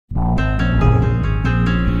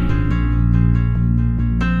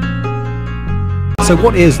So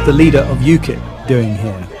what is the leader of UKIP doing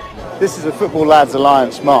here? This is a Football Lads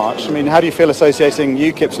Alliance march. I mean, how do you feel associating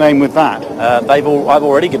UKIP's name with that? I've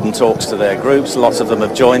already given talks to their groups. Lots of them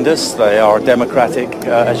have joined us. They are democratic,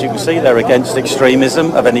 as you can see. They're against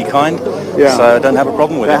extremism of any kind. Yeah. So I don't have a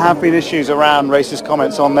problem with it. There have been issues around racist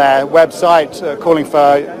comments on their website, calling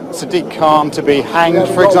for Sadiq Khan to be hanged,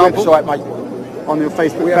 for example. Website, mate. On your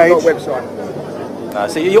Facebook we page. Haven't got a website.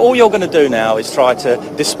 See, all you're going to do now is try to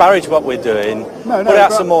disparage what we're doing, put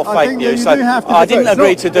out some more fake news. So I didn't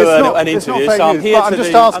agree to do an interview, so I'm here to I'm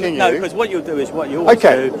just asking you. No, because what you'll do is what you always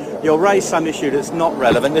do. You'll raise some issue that's not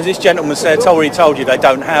relevant. As this gentleman said, already told you they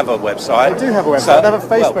don't have a website. They do have a website. They have a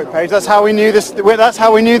Facebook page. That's how we knew this. That's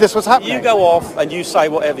how we knew this was happening. You go off and you say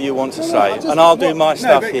whatever you want to say, and I'll do my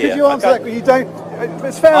stuff here. Could you answer that? You don't.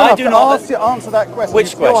 It's fair enough to answer that question.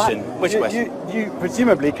 Which question? Which question? You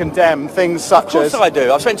presumably condemn things such as... Of course I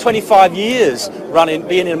do. I've spent 25 years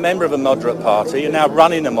being a member of a moderate party and now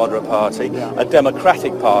running a moderate party, a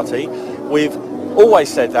democratic party. We've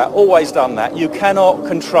always said that, always done that. You cannot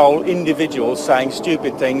control individuals saying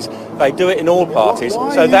stupid things. They do it in all parties.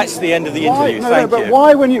 So that's the end of the interview. Thank you. But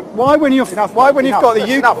why when you've got the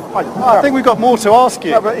UKIP... I think we've got more to ask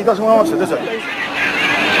you. No, but he doesn't want to answer, does he?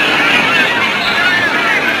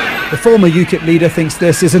 The former UKIP leader thinks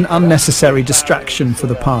this is an unnecessary distraction for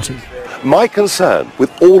the party. My concern with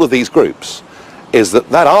all of these groups is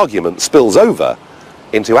that argument spills over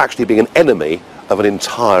into actually being an enemy of an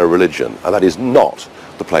entire religion, and that is not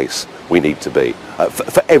the place we need to be,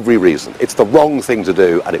 for every reason. It's the wrong thing to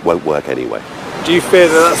do, and it won't work anyway. Do you fear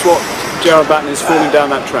that that's what Gerard Batten is falling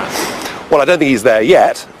down that track? Well, I don't think he's there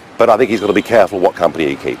yet, but I think he's got to be careful what company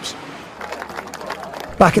he keeps.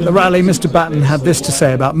 Back at the rally, Mr. Batten had this to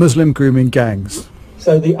say about Muslim grooming gangs.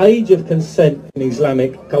 So the age of consent in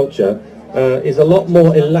Islamic culture is a lot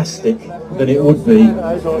more elastic than it would be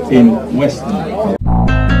in Western.